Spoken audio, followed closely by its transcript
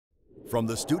from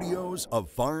the studios of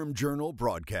Farm Journal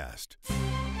Broadcast.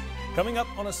 Coming up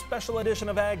on a special edition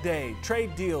of Ag Day,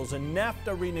 trade deals and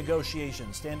NAFTA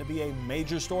renegotiations stand to be a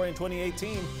major story in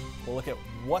 2018. We'll look at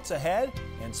what's ahead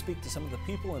and speak to some of the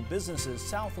people and businesses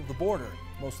south of the border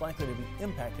most likely to be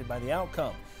impacted by the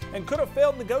outcome. And could a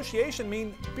failed negotiation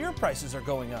mean beer prices are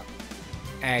going up?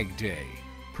 Ag Day,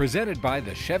 presented by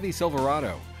the Chevy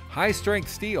Silverado. High-strength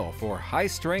steel for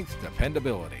high-strength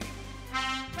dependability.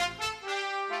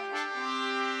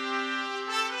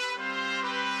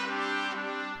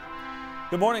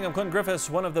 Good morning, I'm Clint Griffiths.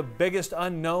 One of the biggest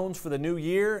unknowns for the new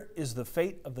year is the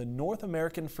fate of the North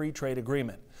American Free Trade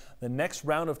Agreement. The next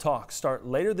round of talks start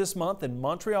later this month in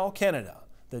Montreal, Canada.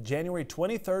 The January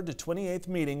 23rd to 28th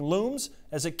meeting looms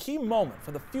as a key moment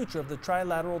for the future of the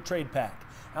Trilateral Trade Pact.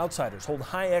 Outsiders hold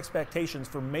high expectations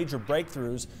for major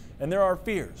breakthroughs, and there are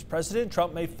fears President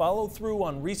Trump may follow through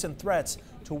on recent threats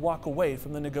to walk away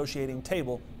from the negotiating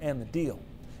table and the deal.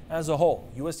 As a whole,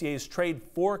 USDA's trade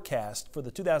forecast for the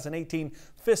 2018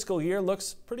 fiscal year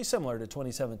looks pretty similar to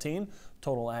 2017.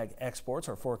 Total ag exports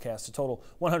are forecast to total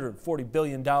 $140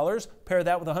 billion. Pair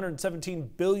that with $117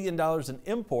 billion in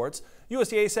imports.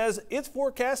 USDA says its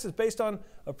forecast is based on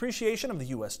appreciation of the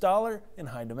U.S. dollar and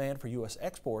high demand for U.S.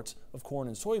 exports of corn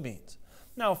and soybeans.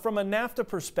 Now, from a NAFTA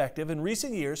perspective, in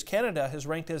recent years, Canada has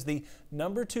ranked as the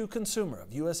 #2 consumer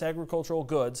of U.S. agricultural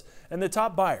goods and the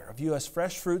top buyer of U.S.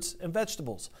 fresh fruits and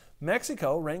vegetables.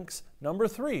 Mexico ranks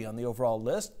 #3 on the overall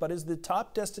list, but is the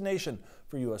top destination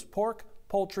for U.S. pork,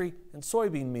 poultry, and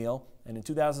soybean meal, and in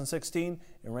 2016,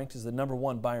 it ranked as the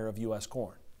 #1 buyer of U.S.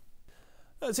 corn.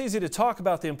 It's easy to talk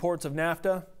about the importance of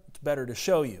NAFTA. It's better to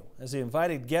show you. As the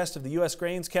invited guest of the U.S.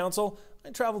 Grains Council, I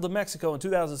traveled to Mexico in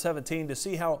 2017 to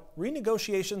see how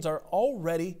renegotiations are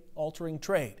already altering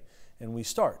trade. And we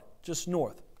start just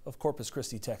north of Corpus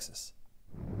Christi, Texas.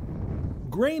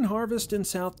 Grain harvest in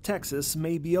South Texas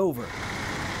may be over,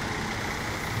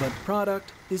 but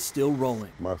product is still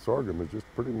rolling. My sorghum is just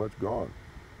pretty much gone.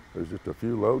 There's just a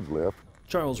few loads left.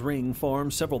 Charles Ring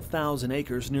farms several thousand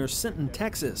acres near Sinton,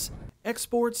 Texas.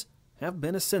 Exports have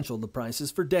been essential to prices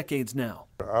for decades now.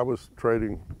 I was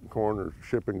trading corn or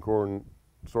shipping corn,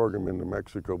 sorghum into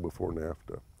Mexico before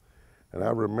NAFTA. And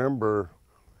I remember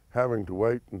having to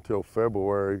wait until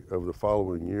February of the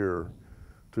following year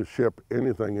to ship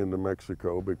anything into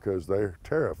Mexico because their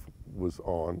tariff was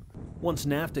on. Once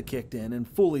NAFTA kicked in and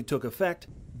fully took effect,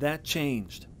 that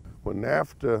changed. When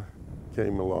NAFTA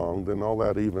came along, then all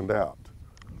that evened out.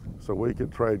 So we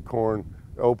could trade corn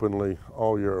openly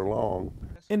all year long.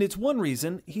 And it's one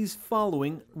reason he's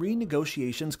following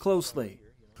renegotiations closely.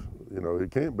 You know,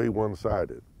 it can't be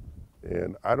one-sided.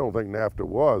 And I don't think NAFTA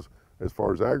was as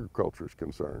far as agriculture is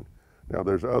concerned. Now,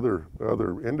 there's other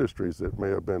industries that may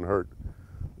have been hurt.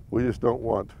 We just don't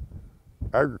want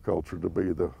agriculture to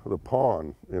be the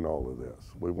pawn in all of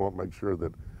this. We want to make sure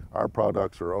that our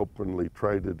products are openly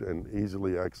traded and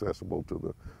easily accessible to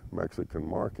the Mexican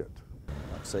market.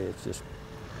 I'd say it's just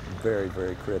very,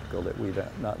 very critical that we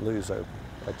not lose a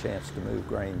chance to move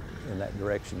grain in that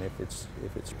direction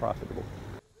if it's profitable.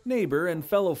 Neighbor and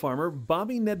fellow farmer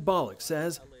Bobby Nedbolic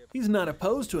says he's not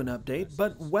opposed to an update,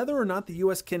 but whether or not the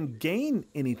U.S. can gain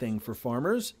anything for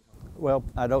farmers. Well,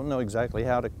 I don't know exactly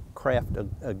how to craft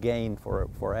a gain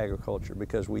for agriculture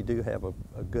because we do have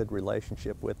a good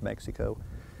relationship with Mexico,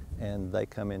 and they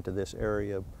come into this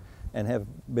area and have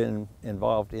been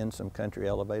involved in some country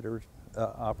elevator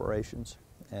operations,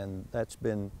 and that's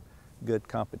been good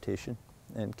competition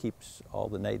and keeps all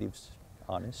the natives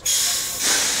honest.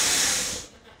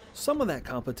 Some of that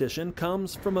competition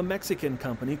comes from a Mexican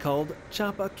company called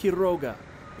Chapa Quiroga.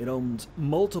 It owns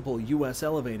multiple U.S.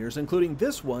 elevators, including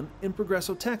this one in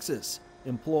Progreso, Texas,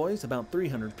 employs about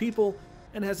 300 people,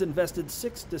 and has invested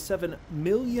 $6 to $7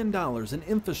 million in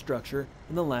infrastructure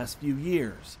in the last few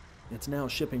years. It's now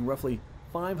shipping roughly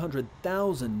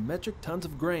 500,000 metric tons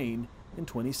of grain in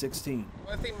 2016.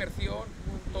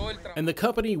 And the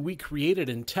company we created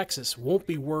in Texas won't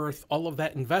be worth all of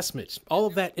that investment, all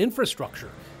of that infrastructure.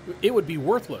 It would be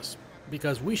worthless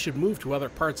because we should move to other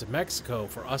parts of Mexico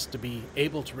for us to be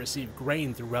able to receive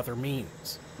grain through other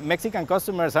means. Mexican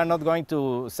customers are not going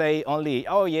to say only,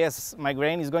 oh yes, my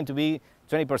grain is going to be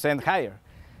 20% higher.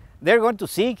 They're going to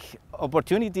seek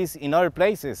opportunities in other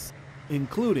places,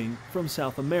 including from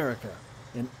South America.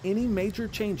 And any major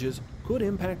changes could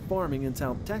impact farming in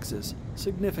South Texas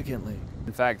significantly.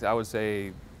 In fact, I would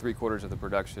say 3/4 of the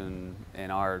production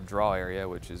in our draw area,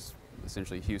 which is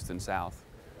essentially Houston South,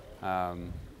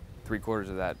 3/4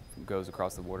 of that goes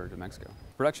across the border to Mexico.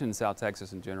 Production in South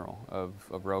Texas in general of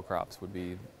row crops would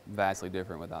be vastly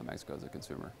different without Mexico as a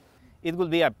consumer. It would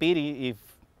be a pity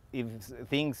if if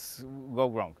things go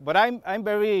wrong. But I'm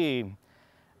very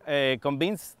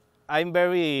convinced, I'm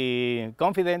very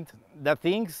confident that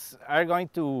things are going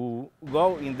to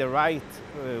go in the right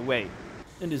way.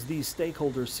 And as these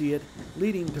stakeholders see it,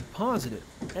 leading to positive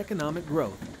economic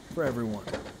growth for everyone.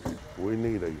 We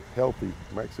need a healthy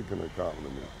Mexican economy.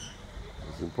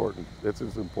 It's important. It's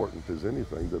as important as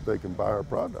anything that they can buy our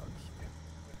products.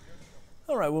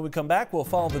 All right, when we come back, we'll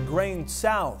follow the grain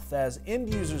south as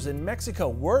end users in Mexico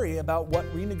worry about what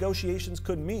renegotiations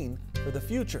could mean for the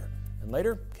future. And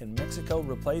later, can Mexico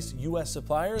replace U.S.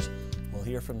 suppliers? We'll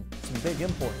hear from some big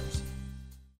importers.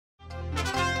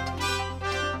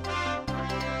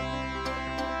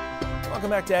 Welcome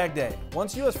back to Ag Day.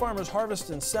 Once U.S. farmers harvest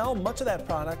and sell, much of that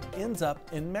product ends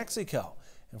up in Mexico.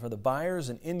 And for the buyers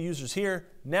and end users here,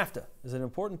 NAFTA is an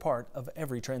important part of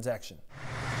every transaction.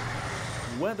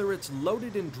 Whether it's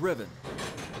loaded and driven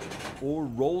or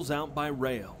rolls out by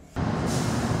rail,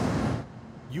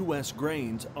 U.S.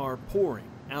 grains are pouring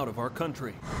out of our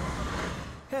country,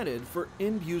 headed for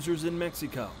end users in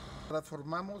Mexico.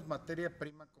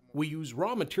 We use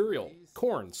raw material,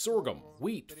 corn, sorghum,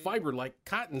 wheat, fiber like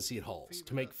cottonseed hulls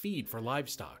to make feed for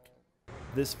livestock.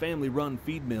 This family-run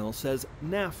feed mill says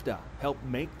NAFTA helped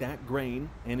make that grain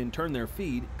and in turn their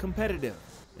feed competitive,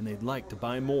 and they'd like to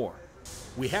buy more.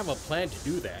 We have a plan to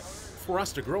do that for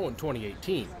us to grow in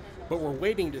 2018, but we're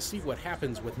waiting to see what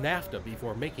happens with NAFTA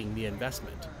before making the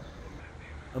investment.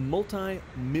 A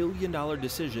multi-million-dollar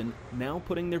decision now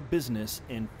putting their business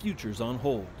and futures on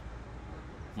hold.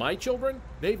 My children,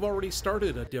 they've already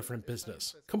started a different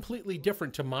business, completely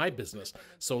different to my business,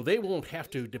 so they won't have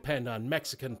to depend on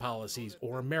Mexican policies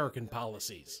or American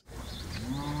policies.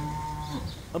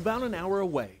 About an hour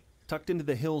away, tucked into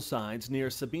the hillsides near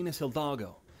Sabinas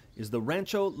Hidalgo, is the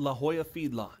Rancho La Jolla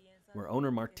feedlot, where owner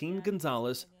Martin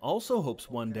Gonzalez also hopes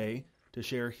one day to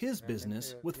share his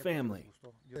business with family.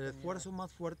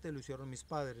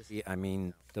 I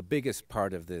mean, the biggest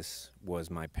part of this was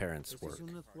my parents' work,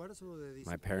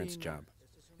 my parents' job.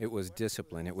 It was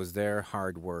discipline, it was their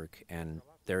hard work, and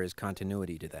there is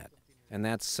continuity to that. And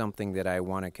that's something that I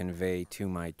want to convey to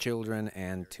my children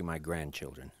and to my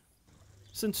grandchildren.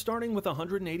 Since starting with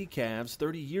 180 calves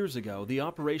 30 years ago, the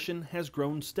operation has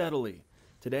grown steadily.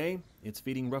 Today, it's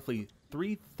feeding roughly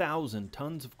 3,000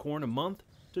 tons of corn a month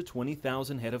to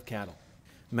 20,000 head of cattle.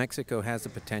 Mexico has the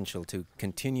potential to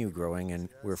continue growing, and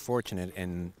we're fortunate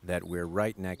in that we're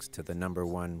right next to the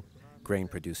 #1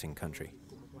 grain-producing country.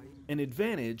 An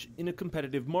advantage in a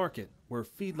competitive market where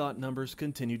feedlot numbers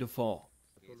continue to fall.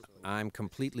 I'm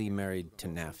completely married to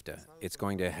NAFTA. It's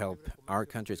going to help our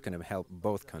country, it's going to help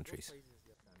both countries.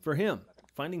 For him,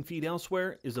 finding feed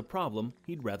elsewhere is a problem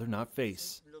he'd rather not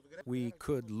face. We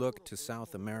could look to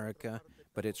South America,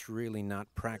 but it's really not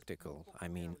practical. I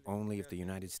mean, only if the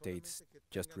United States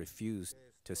just refused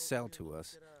to sell to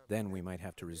us, then we might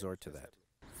have to resort to that.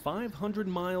 500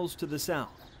 miles to the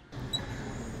south,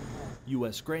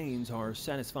 U.S. grains are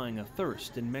satisfying a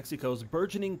thirst in Mexico's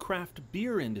burgeoning craft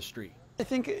beer industry. I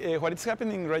think what is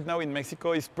happening right now in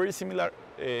Mexico is pretty similar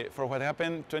for what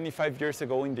happened 25 years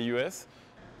ago in the U.S.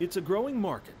 It's a growing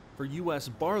market for U.S.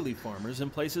 barley farmers in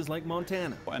places like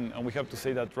Montana. And we have to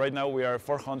say that right now we are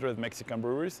 400 Mexican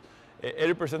breweries.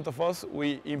 80% of us,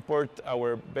 we import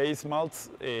our base malts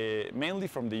mainly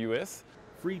from the U.S.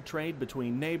 Free trade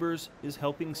between neighbors is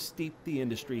helping steep the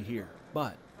industry here,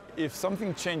 but if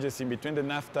something changes in between the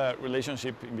NAFTA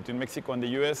relationship in between Mexico and the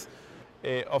U.S.,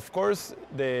 of course,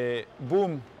 the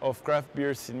boom of craft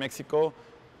beers in Mexico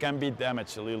can be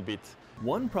damaged a little bit.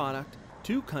 One product,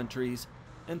 2 countries,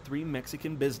 and 3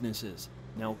 Mexican businesses,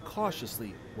 now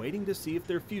cautiously waiting to see if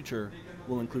their future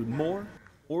will include more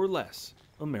or less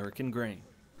American grain.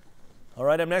 All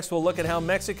right, up next we'll look at how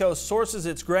Mexico sources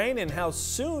its grain and how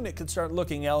soon it could start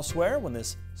looking elsewhere when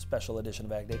this special edition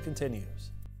of Ag Day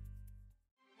continues.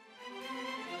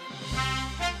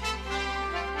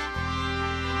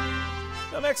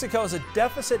 Now, Mexico is a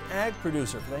deficit ag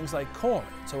producer for things like corn,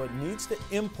 so it needs to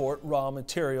import raw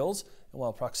materials. And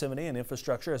while proximity and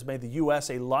infrastructure has made the U.S.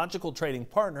 a logical trading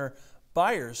partner,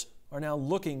 buyers are now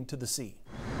looking to the sea.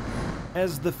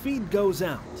 As the feed goes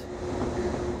out,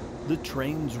 the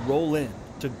trains roll in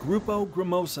to Grupo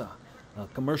Gramosa, a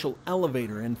commercial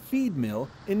elevator and feed mill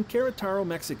in Querétaro,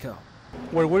 Mexico.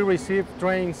 Where we receive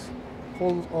trains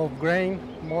full of grain,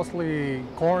 mostly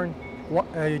corn,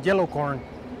 yellow corn.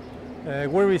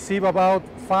 We receive about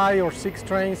 5 or 6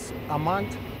 trains a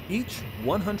month. Each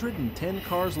 110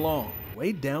 cars long,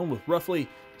 weighed down with roughly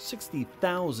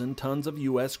 60,000 tons of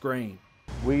U.S. grain.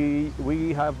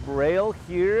 We have rail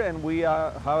here, and we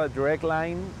have a direct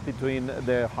line between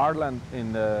the heartland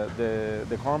in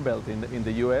the Corn Belt in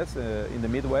the U.S., in the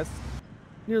Midwest.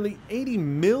 Nearly 80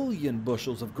 million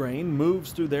bushels of grain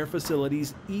moves through their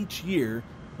facilities each year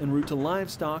en route to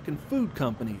livestock and food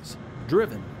companies,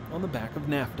 driven on the back of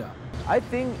NAFTA. I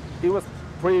think it was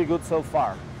pretty good so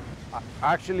far.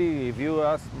 Actually, if you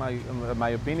ask my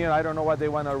opinion, I don't know what they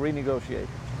want to renegotiate.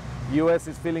 U.S.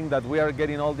 is feeling that we are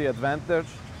getting all the advantage,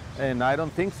 and I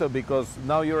don't think so, because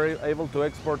now you're able to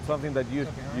export something that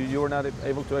you were not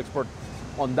able to export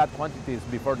on that quantities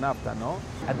before NAFTA, no?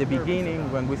 At the beginning,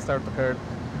 when we started to hear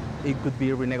it could be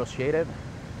renegotiated,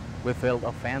 we felt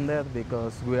offended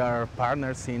because we are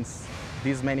partners since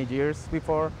these many years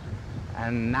before,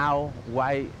 and now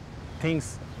why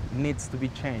things needs to be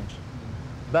changed.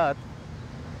 But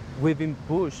we've been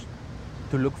pushed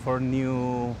to look for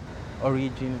new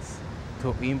origins,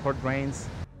 to import grains.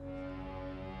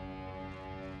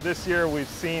 This year we've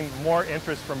seen more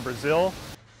interest from Brazil.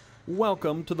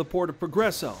 Welcome to the Port of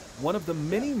Progreso, one of the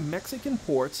many Mexican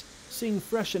ports seeing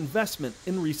fresh investment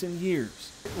in recent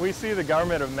years. We see the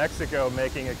government of Mexico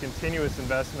making a continuous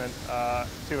investment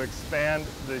to expand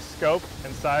the scope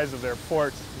and size of their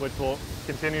ports, which will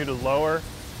continue to lower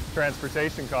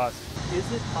transportation costs.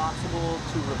 Is it possible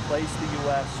to replace the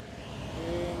U.S.?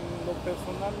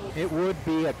 It would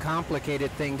be a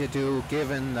complicated thing to do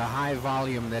given the high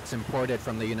volume that's imported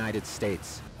from the United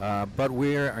States. But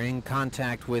we're in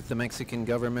contact with the Mexican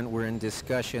government. We're in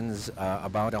discussions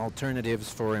about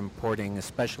alternatives for importing,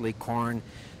 especially corn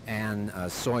and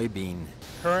soybean.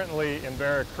 Currently in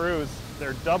Veracruz,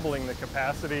 they're doubling the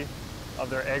capacity of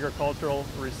their agricultural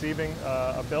receiving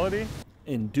ability.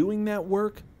 In doing that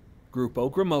work,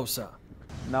 Grupo Gramosa.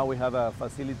 Now we have a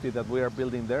facility that we are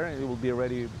building there, and it will be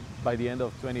ready by the end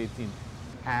of 2018.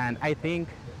 And I think,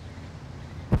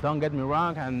 don't get me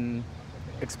wrong, I'm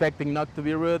expecting not to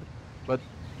be rude, but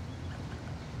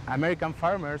American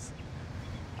farmers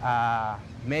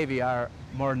maybe are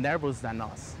more nervous than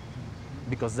us,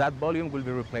 because that volume will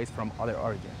be replaced from other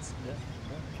origins. Yeah,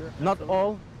 sure. Not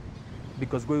all,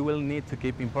 because we will need to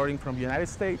keep importing from the United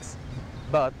States,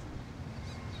 but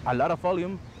a lot of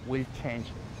volume will change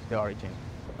the origin.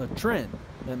 A trend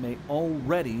that may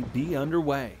already be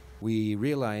underway. We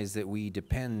realize that we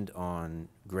depend on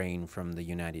grain from the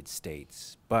United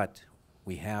States, but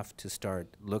we have to start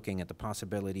looking at the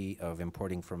possibility of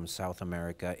importing from South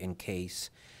America in case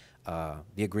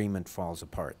the agreement falls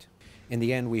apart. In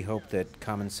the end, we hope that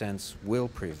common sense will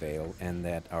prevail and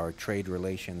that our trade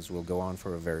relations will go on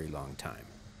for a very long time.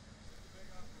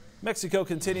 Mexico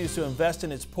continues to invest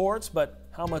in its ports, but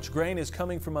how much grain is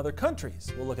coming from other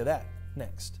countries? We'll look at that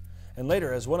next. And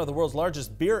later, as one of the world's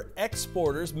largest beer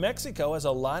exporters, Mexico has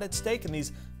a lot at stake in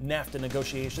these NAFTA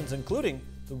negotiations, including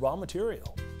the raw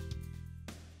material.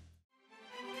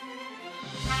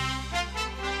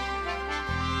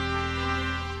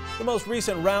 The most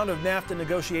recent round of NAFTA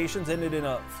negotiations ended in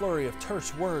a flurry of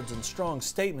terse words and strong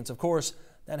statements. Of course,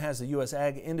 that has the U.S.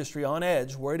 ag industry on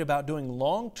edge, worried about doing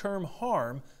long-term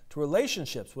harm to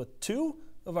relationships with two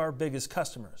of our biggest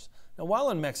customers. Now, while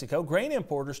in Mexico, grain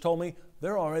importers told me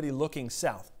they're already looking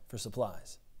south for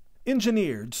supplies.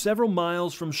 Engineered several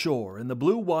miles from shore in the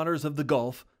blue waters of the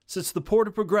Gulf sits the Port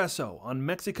of Progreso on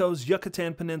Mexico's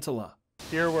Yucatan Peninsula.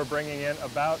 Here we're bringing in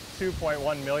about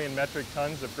 2.1 million metric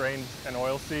tons of grains and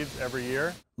oilseeds every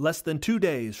year. Less than 2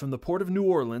 days from the Port of New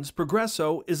Orleans,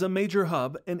 Progreso is a major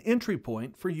hub and entry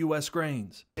point for U.S.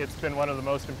 grains. It's been one of the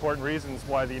most important reasons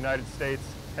why the United States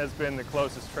has been the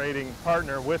closest trading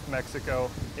partner with Mexico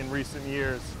in recent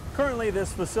years. Currently,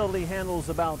 this facility handles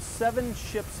about 7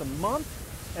 ships a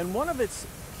month, and one of its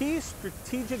key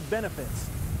strategic benefits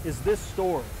is this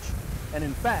storage. And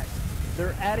in fact,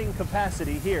 they're adding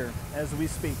capacity here as we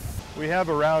speak. We have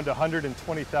around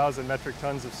 120,000 metric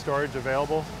tons of storage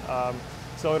available,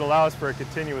 so it allows for a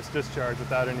continuous discharge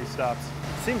without any stops.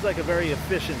 Seems like a very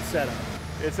efficient setup.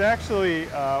 It's actually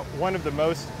one of the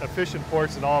most efficient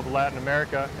ports in all of Latin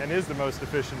America and is the most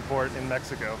efficient port in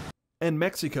Mexico. And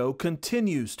Mexico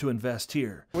continues to invest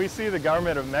here. We see the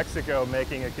government of Mexico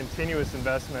making a continuous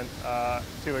investment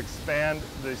to expand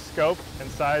the scope and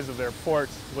size of their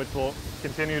ports, which will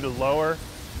continue to lower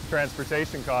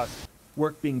transportation costs.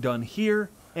 Work being done here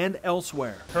and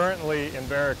elsewhere. Currently in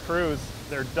Veracruz,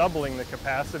 they're doubling the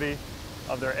capacity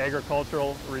of their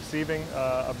agricultural receiving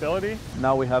ability.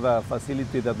 Now we have a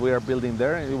facility that we are building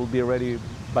there, and it will be ready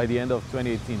by the end of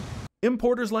 2018.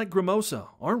 Importers like Gramosa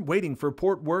aren't waiting for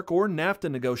port work or NAFTA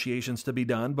negotiations to be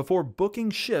done before booking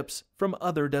ships from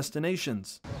other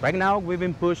destinations. Right now, we've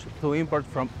been pushed to import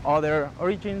from other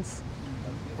origins.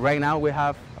 Right now, we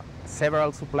have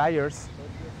several suppliers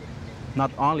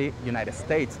not only United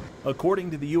States.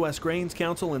 According to the U.S. Grains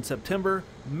Council in September,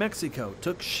 Mexico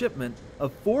took shipment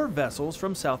of 4 vessels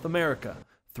from South America,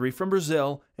 3 from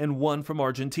Brazil and 1 from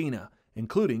Argentina,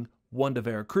 including 1 to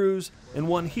Veracruz and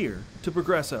 1 here to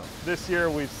Progreso. This year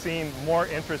we've seen more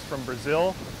interest from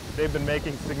Brazil. They've been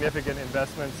making significant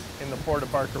investments in the port of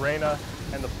Barcarena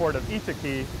and the port of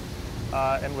Itaqui.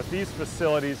 And with these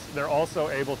facilities, they're also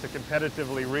able to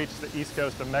competitively reach the east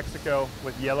coast of Mexico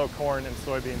with yellow corn and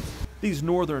soybeans. These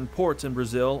northern ports in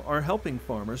Brazil are helping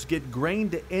farmers get grain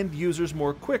to end users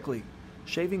more quickly,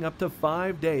 shaving up to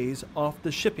 5 days off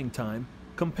the shipping time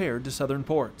compared to southern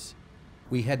ports.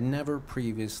 We had never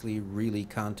previously really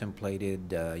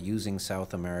contemplated using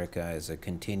South America as a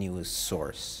continuous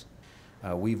source.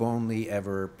 We've only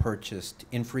ever purchased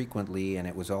infrequently, and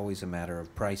it was always a matter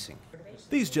of pricing.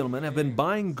 These gentlemen have been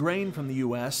buying grain from the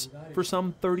U.S. for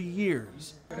some 30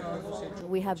 years.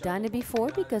 We have done it before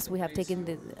because we have taken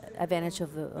the advantage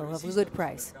of a good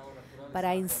price. But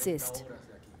I insist,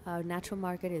 our natural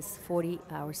market is 40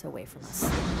 hours away from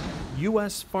us.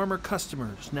 U.S. farmer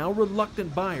customers, now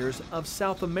reluctant buyers of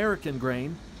South American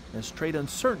grain, as trade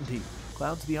uncertainty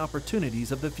clouds the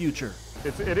opportunities of the future.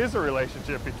 It is a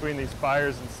relationship between these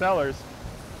buyers and sellers,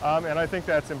 and I think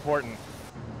that's important.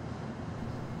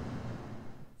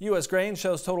 U.S. Grain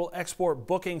shows total export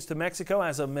bookings to Mexico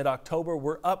as of mid-October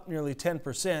were up nearly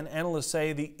 10%. Analysts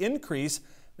say the increase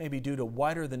may be due to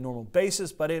wider than normal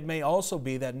basis, but it may also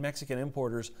be that Mexican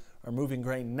importers are moving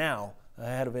grain now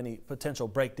ahead of any potential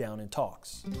breakdown in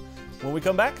talks. When we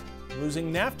come back,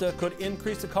 losing NAFTA could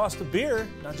increase the cost of beer,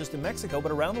 not just in Mexico,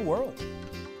 but around the world.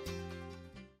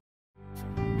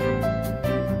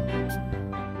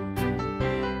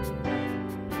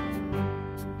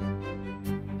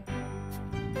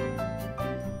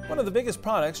 One of the biggest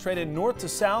products traded north to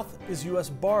south is U.S.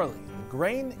 barley. The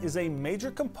grain is a major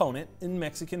component in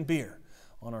Mexican beer.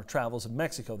 On our travels in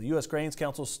Mexico, the U.S. Grains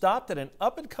Council stopped at an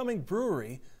up-and-coming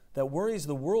brewery that worries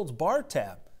the world's bar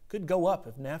tab could go up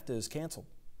if NAFTA is canceled.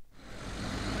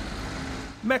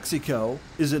 Mexico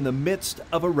is in the midst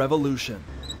of a revolution,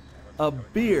 a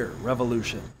beer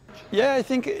revolution. Yeah, I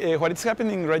think what is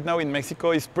happening right now in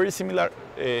Mexico is pretty similar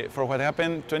for what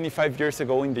happened 25 years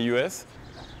ago in the U.S.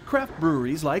 Craft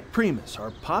breweries like Primus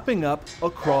are popping up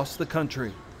across the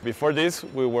country. Before this,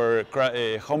 we were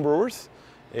home brewers.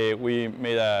 We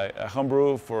made a home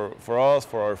brew for us,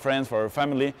 for our friends, for our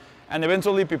family. And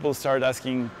eventually people started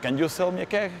asking, can you sell me a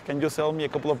keg? Can you sell me a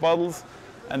couple of bottles?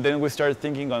 And then we started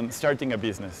thinking on starting a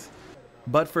business.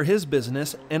 But for his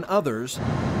business and others,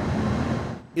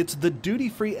 it's the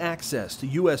duty-free access to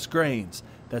U.S. grains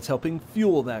that's helping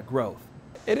fuel that growth.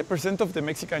 80% of the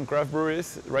Mexican craft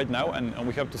breweries right now, and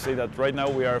we have to say that right now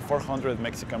we are 400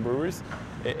 Mexican breweries,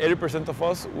 80% of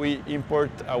us, we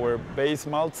import our base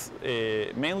malts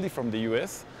mainly from the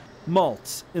U.S.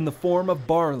 Malts in the form of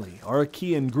barley are a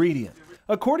key ingredient.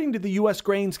 According to the U.S.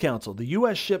 Grains Council, the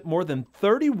U.S. shipped more than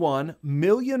 31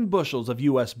 million bushels of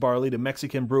U.S. barley to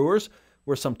Mexican brewers,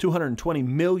 worth some $220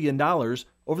 million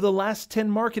over the last 10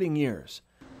 marketing years.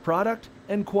 Product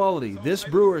and quality, this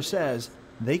brewer says,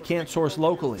 they can't source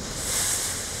locally.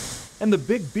 And the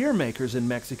big beer makers in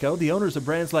Mexico, the owners of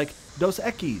brands like Dos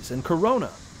Equis and Corona,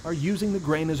 are using the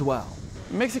grain as well.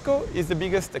 Mexico is the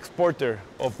biggest exporter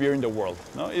of beer in the world.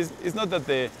 No, it's not that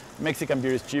the Mexican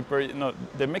beer is cheaper. No,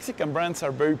 the Mexican brands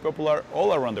are very popular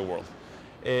all around the world.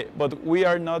 But we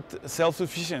are not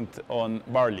self-sufficient on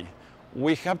barley.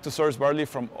 We have to source barley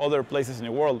from other places in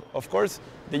the world. Of course,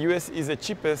 the U.S. is the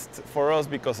cheapest for us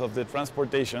because of the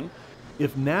transportation.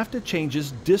 If NAFTA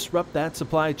changes disrupt that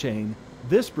supply chain,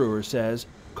 this brewer says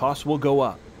costs will go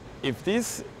up. If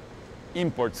these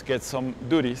imports get some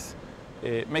duties,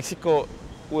 Mexico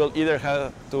will either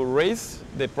have to raise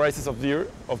the prices of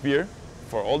beer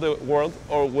for all the world,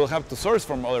 or will have to source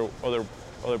from other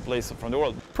places from the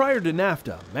world. Prior to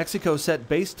NAFTA, Mexico set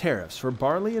base tariffs for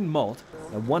barley and malt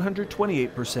at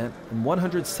 128% and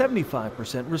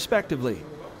 175% respectively.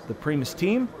 The Primus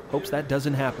team hopes that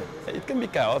doesn't happen. It can be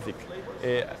chaotic.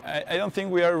 I don't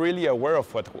think we are really aware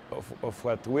of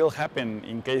what will happen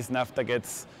in case NAFTA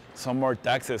gets some more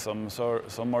taxes,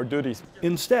 some more duties.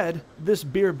 Instead, this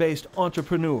beer-based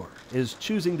entrepreneur is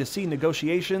choosing to see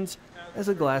negotiations as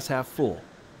a glass half full,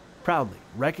 proudly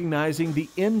recognizing the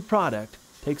end product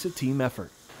takes a team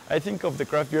effort. I think of the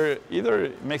craft beer,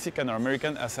 either Mexican or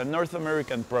American, as a North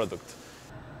American product.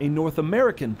 A North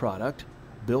American product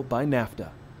built by NAFTA.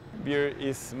 Beer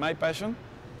is my passion.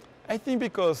 I think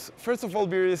because, first of all,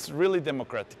 beer is really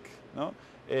democratic. No?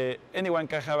 Anyone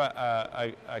can have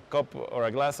a cup or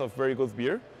a glass of very good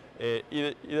beer,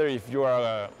 either if you are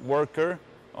a worker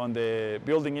on the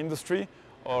building industry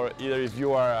or either if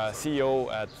you are a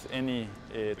CEO at any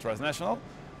transnational,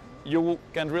 you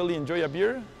can really enjoy a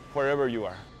beer wherever you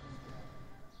are.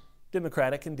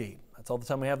 Democratic indeed. That's all the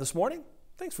time we have this morning.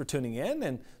 Thanks for tuning in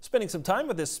and spending some time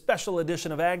with this special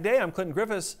edition of Ag Day. I'm Clinton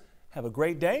Griffiths. Have a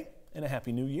great day and a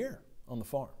happy new year on the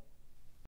farm.